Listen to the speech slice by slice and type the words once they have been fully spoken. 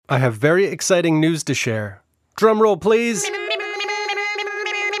I have very exciting news to share. Drum roll, please.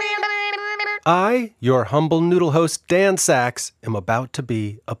 I, your humble noodle host Dan Sachs, am about to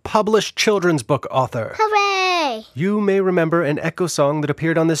be a published children's book author. Hooray! You may remember an Echo song that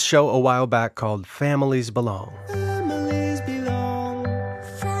appeared on this show a while back called Families Belong. Families belong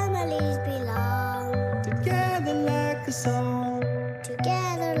Families belong together like a song.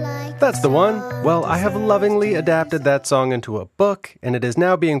 together like That's the one. Well, I have lovingly adapted that song into a book, and it is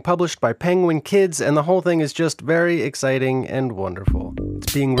now being published by Penguin Kids, and the whole thing is just very exciting and wonderful.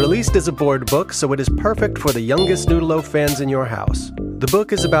 It's being released as a board book, so it is perfect for the youngest Noodle Loaf fans in your house. The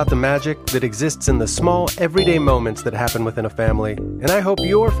book is about the magic that exists in the small, everyday moments that happen within a family, and I hope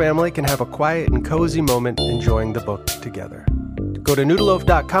your family can have a quiet and cozy moment enjoying the book together. Go to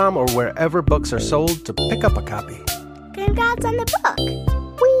noodleloaf.com or wherever books are sold to pick up a copy. Congrats on the book.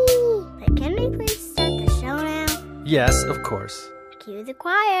 Whee! But can we please start the show now? Yes, of course. Cue the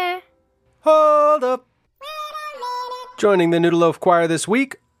choir. Hold up! Joining the Noodle Loaf Choir this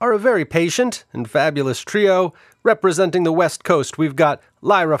week are a very patient and fabulous trio. Representing the West Coast, we've got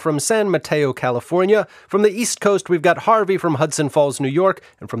Lyra from San Mateo, California. From the East Coast, we've got Harvey from Hudson Falls, New York.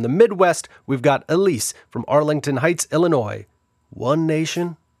 And from the Midwest, we've got Elise from Arlington Heights, Illinois. One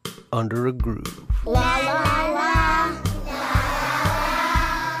nation under a groove. La la la.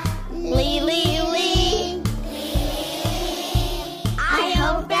 Lee lee lee. I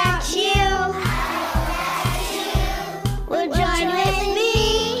hope that you will join with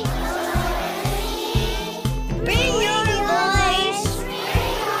me. Bring your voice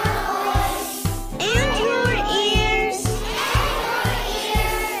and your ears.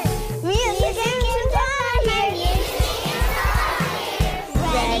 Music and fire.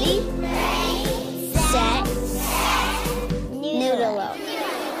 Ready, set, Noodle Loaf.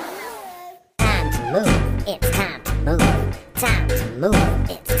 Time to move, it's time to move. Time to move,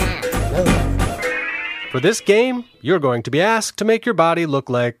 it's time to move. For this game, you're going to be asked to make your body look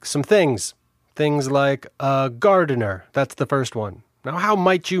like some things. Things like a gardener. That's the first one. Now, how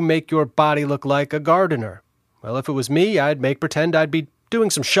might you make your body look like a gardener? Well, if it was me, I'd pretend I'd be doing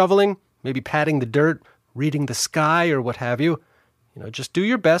some shoveling, maybe patting the dirt, reading the sky, or what have you. Just do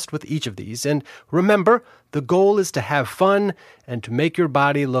your best with each of these. And remember, the goal is to have fun and to make your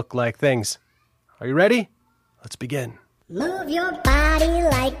body look like things. Are you ready? Let's begin. Move your body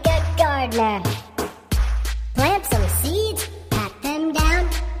like a gardener. Plant some seeds, pat them down,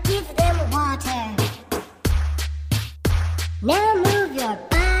 give them water. Now move your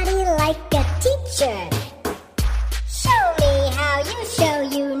body like a teacher. Show me how you show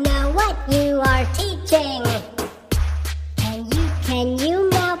you know what you are teaching. Can you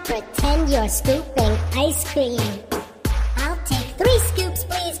now pretend you're scooping ice cream? I'll take 3 scoops,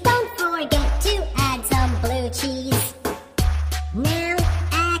 please. Don't forget to add some blue cheese. Now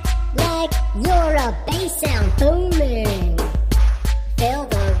act like you're a bass sound booming. Fill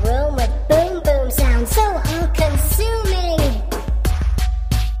the room with boom boom sounds so all-consuming.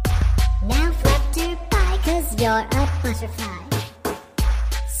 Now flutter by 'cause you're a butterfly.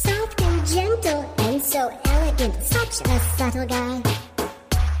 Soft and gentle and so elegant, such a subtle guy.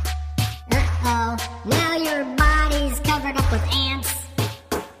 Uh-oh, now your body's covered up with ants.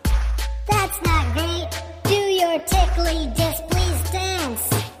 That's not great. Do your tickly displeased dance.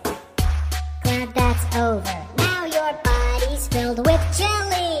 Glad that's over. Now your body's filled with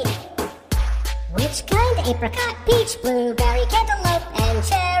jelly. Which kind? Apricot, peach, blueberry, cantaloupe, and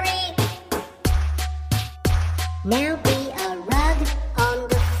cherry. Now be a rug on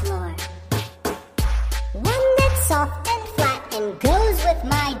the floor. One that's soft and flat and goes with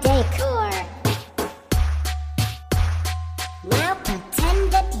my decor. Now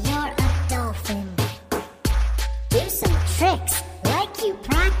pretend that you're a dolphin. Do some tricks like you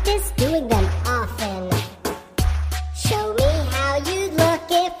practice doing them often. Show me how you'd look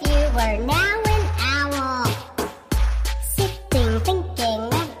if you were now an owl. Sitting thinking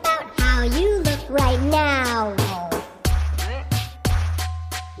about how you look right now.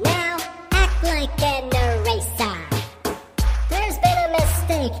 Now act like an eraser. There's been a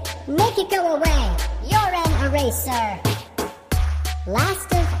mistake. Make it go away. You're an eraser.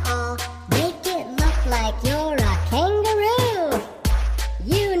 Last of all, make it look like you're a kangaroo.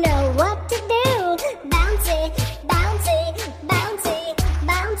 You know what to do. Bouncy, bouncy, bouncy,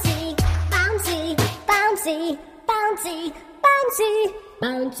 bouncy, bouncy, bouncy, bouncy, bouncy,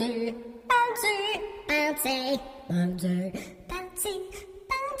 bouncy, bouncy, bouncy, bouncy, bouncy,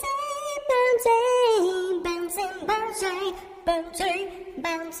 bouncy, bouncy, bouncy, bouncy,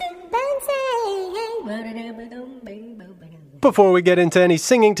 bouncy, bouncy. Before we get into any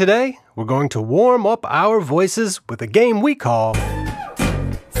singing today, we're going to warm up our voices with a game we call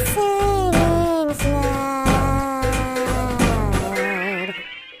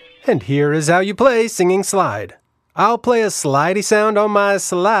And here is how you play Singing Slide. I'll play a slidey sound on my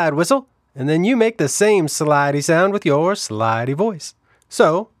slide whistle, and then you make the same slidey sound with your slidey voice.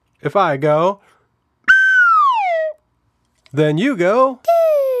 So, if I go, then you go,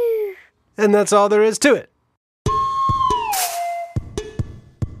 and that's all there is to it.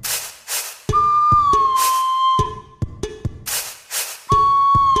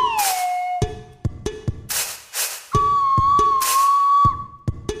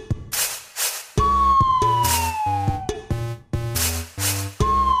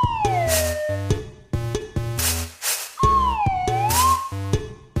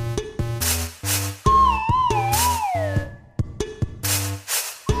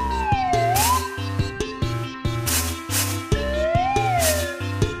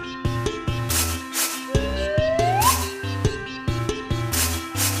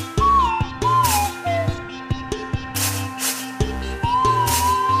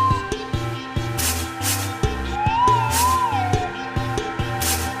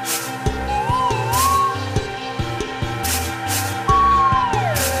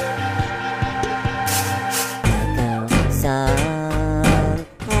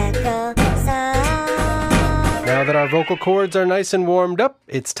 Now that our vocal cords are nice and warmed up,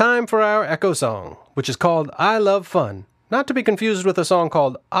 it's time for our echo song, which is called I Love Fun. Not to be confused with a song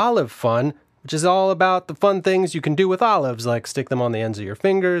called Olive Fun, which is all about the fun things you can do with olives, like stick them on the ends of your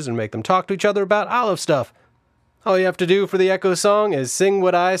fingers and make them talk to each other about olive stuff. All you have to do for the echo song is sing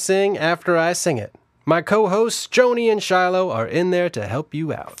what I sing after I sing it. My co-hosts, Joni and Shiloh, are in there to help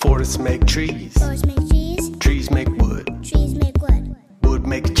you out. Forests make trees. Forests make trees. Trees make wood. Trees make wood. Wood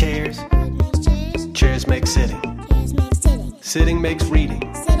makes chairs. Wood makes chairs. Chairs make sitting. Chairs make sitting. Sitting makes reading.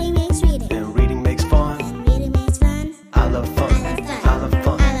 Sitting makes reading. And reading makes fun. And reading makes fun. I love fun. I love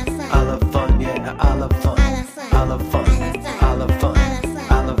fun. I love fun. Yeah, I love fun. I love fun. I love fun.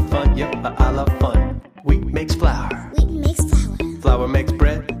 I love fun. Yep, I love fun. Wheat makes flour. Wheat makes flour. Flour makes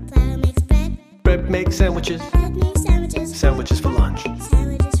bread. Flour makes bread. Bread makes sandwiches. Bread makes sandwiches. Sandwiches for lunch.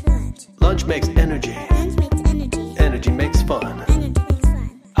 Sandwiches for lunch. Lunch makes energy. Lunch makes energy. Energy makes fun. Energy makes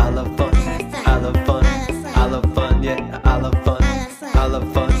fun. I love fun. I love fun. I love fun. Yeah, I love fun. I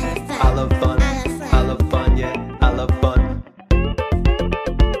love fun. I love fun. I love fun. Yeah, I love fun.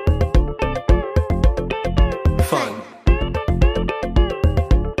 Fun.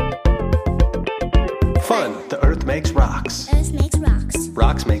 Fun. The earth makes rocks. Earth makes rocks.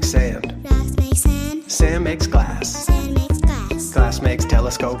 Rocks make sand. Rocks make sand. Sand makes glass. Sand makes glass. Glass makes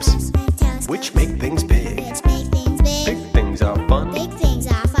telescopes. Glass makes telescopes. Which make things big. Which make things big. Big things are fun. Big things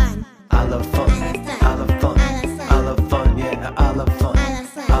are fun. I love fun. I love fun. I love fun. Yeah, I love fun.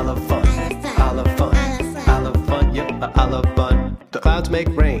 I love fun. I love fun. I love fun. Yeah, I love fun. The clouds make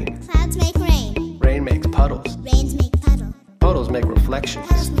rain. Clouds make rain. Rain makes puddles. Rains make puddle. Puddles make reflections.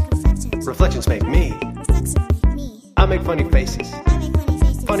 Puddles make reflections. Reflections make me. Reflections make me. I make funny faces. I make funny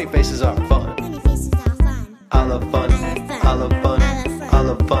faces. Funny faces are fun. Funny faces are fun. I love fun. I love fun. I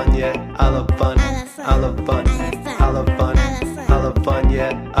love fun. Yeah, I love fun. I love fun. I love fun. I love fun.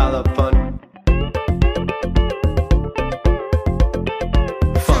 Yeah, I love fun.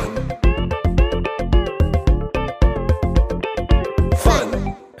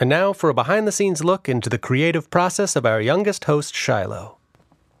 Fun. And now for a behind-the-scenes look into the creative process of our youngest host, Shiloh.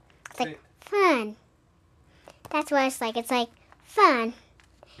 It's like fun. That's what it's like. It's like fun.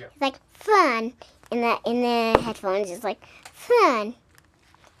 It's like fun. In the headphones, it's like fun.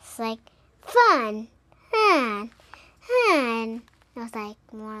 It's like fun. Fun. Fun. It was like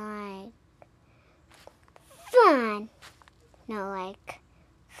more like fun. No, like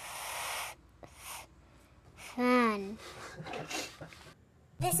fun.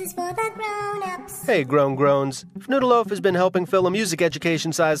 This is for the grown-ups. Hey, Grown Groans. If Noodle Loaf has been helping fill a music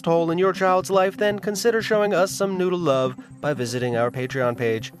education-sized hole in your child's life, then consider showing us some noodle love by visiting our Patreon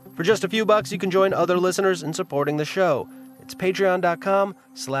page. For just a few bucks, you can join other listeners in supporting the show. It's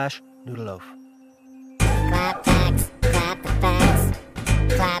patreon.com/noodleloaf. Clap facts, clap the facts.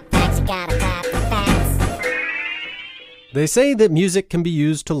 Clap facts, you gotta clap the facts. They say that music can be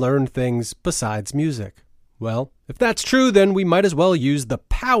used to learn things besides music. Well, if that's true, then we might as well use the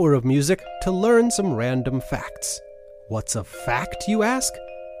power of music to learn some random facts. What's a fact, you ask?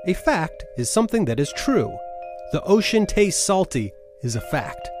 A fact is something that is true. The ocean tastes salty is a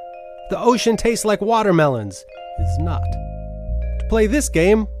fact. The ocean tastes like watermelons is not. To play this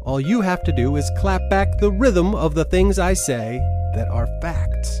game, all you have to do is clap back the rhythm of the things I say that are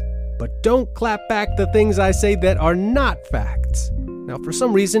facts. But don't clap back the things I say that are not facts. Now, for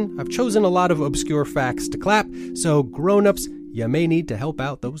some reason, I've chosen a lot of obscure facts to clap, so grown-ups, you may need to help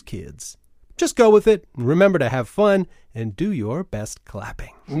out those kids. Just go with it, and remember to have fun, and do your best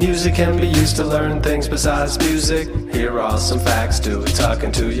clapping. Music can be used to learn things besides music. Here are some facts, do it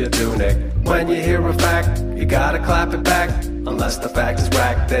talking to your tunic. When you hear a fact, you gotta clap it back. Unless the fact is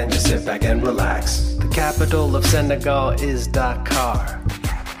whack, then just sit back and relax. The capital of Senegal is Dakar.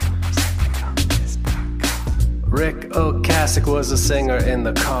 Rick Ocasek was a singer in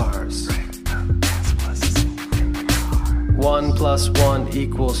the Cars. 1 + 1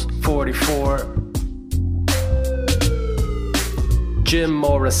 = 44. Jim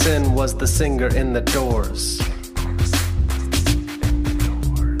Morrison was the singer in The Doors.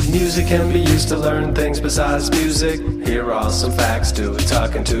 Music can be used to learn things besides music. Here are some facts, do it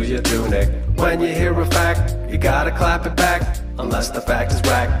talking to your tunic. When you hear a fact, you gotta clap it back. Unless the fact is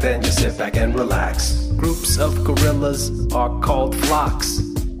whack, then just sit back and relax. Groups of gorillas are called flocks.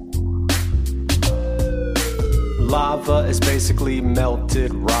 Lava is basically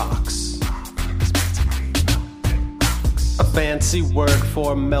melted rocks. A fancy word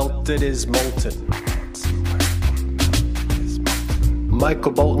for melted is molten.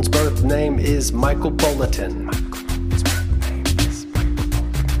 Michael Bolton's birth name is Michael Bulletin.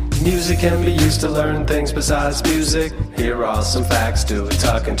 Music can be used to learn things besides music. Here are some facts, do it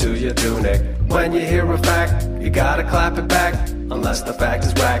talking to your tunic. When you hear a fact, you gotta clap it back. Unless the fact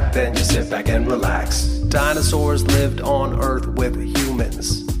is whack, then just sit back and relax. Dinosaurs lived on Earth with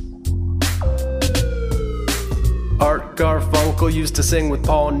humans. Art Garfunkel used to sing with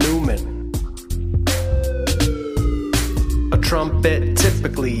Paul Newman. A trumpet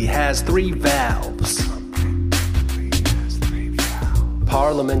typically has 3 valves.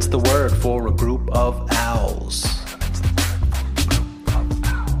 Parliament's the word for a group of owls.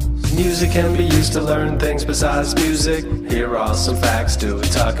 Music can be used to learn things besides music. Here are some facts, do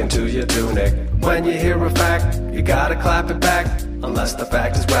it talking to your tunic. When you hear a fact, you gotta clap it back. Unless the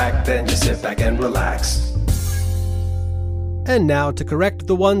fact is whack, then just sit back and relax. And now to correct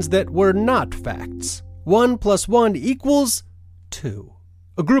the ones that were not facts. 1 + 1 = 2.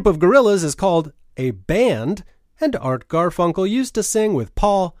 A group of gorillas is called a band, and Art Garfunkel used to sing with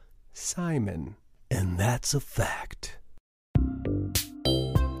Paul Simon. And that's a fact.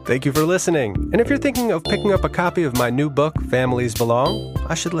 Thank you for listening. And if you're thinking of picking up a copy of my new book, Families Belong,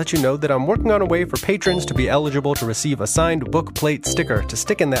 I should let you know that I'm working on a way for patrons to be eligible to receive a signed book plate sticker to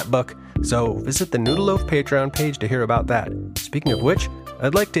stick in that book. So visit the Noodle Loaf Patreon page to hear about that. Speaking of which,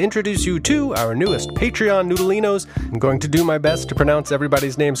 I'd like to introduce you to our newest Patreon Noodleinos. I'm going to do my best to pronounce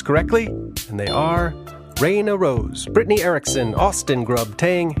everybody's names correctly, and they are Raina Rose, Brittany Erickson, Austin Grubb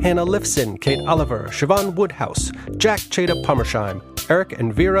Tang, Hannah Lifson, Kate Oliver, Siobhan Woodhouse, Jack Chada Pommersheim, Eric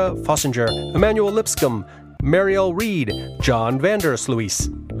and Vera Fossinger, Emmanuel Lipscomb, Mariel Reed, John Vandersluis,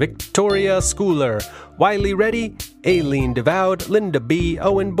 Victoria Schooler, Wiley Reddy, Aileen Devoud, Linda B.,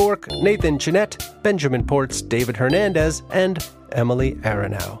 Owen Bork, Nathan Chinette, Benjamin Ports, David Hernandez, and Emily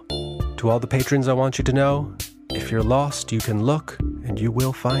Aronow. To all the patrons, I want you to know, if you're lost, you can look, and you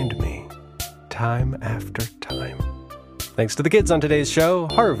will find me. Time after time. Thanks to the kids on today's show,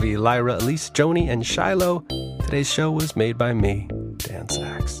 Harvey, Lyra, Elise, Joni, and Shiloh. Today's show was made by me, Dan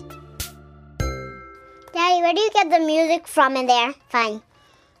Sachs. Daddy, where do you get the music from in there? Fine.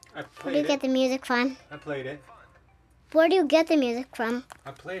 Where do you get the music from? I played it. Where do you get the music from?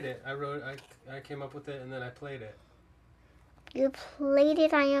 I played it. I came up with it and then I played it. You played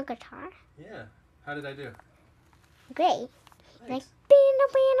it on your guitar? Yeah. How did I do? Great. Thanks. Like,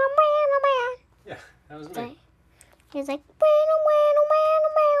 Yeah, that was me. He's like,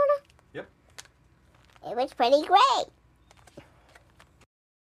 Yep. it was pretty great.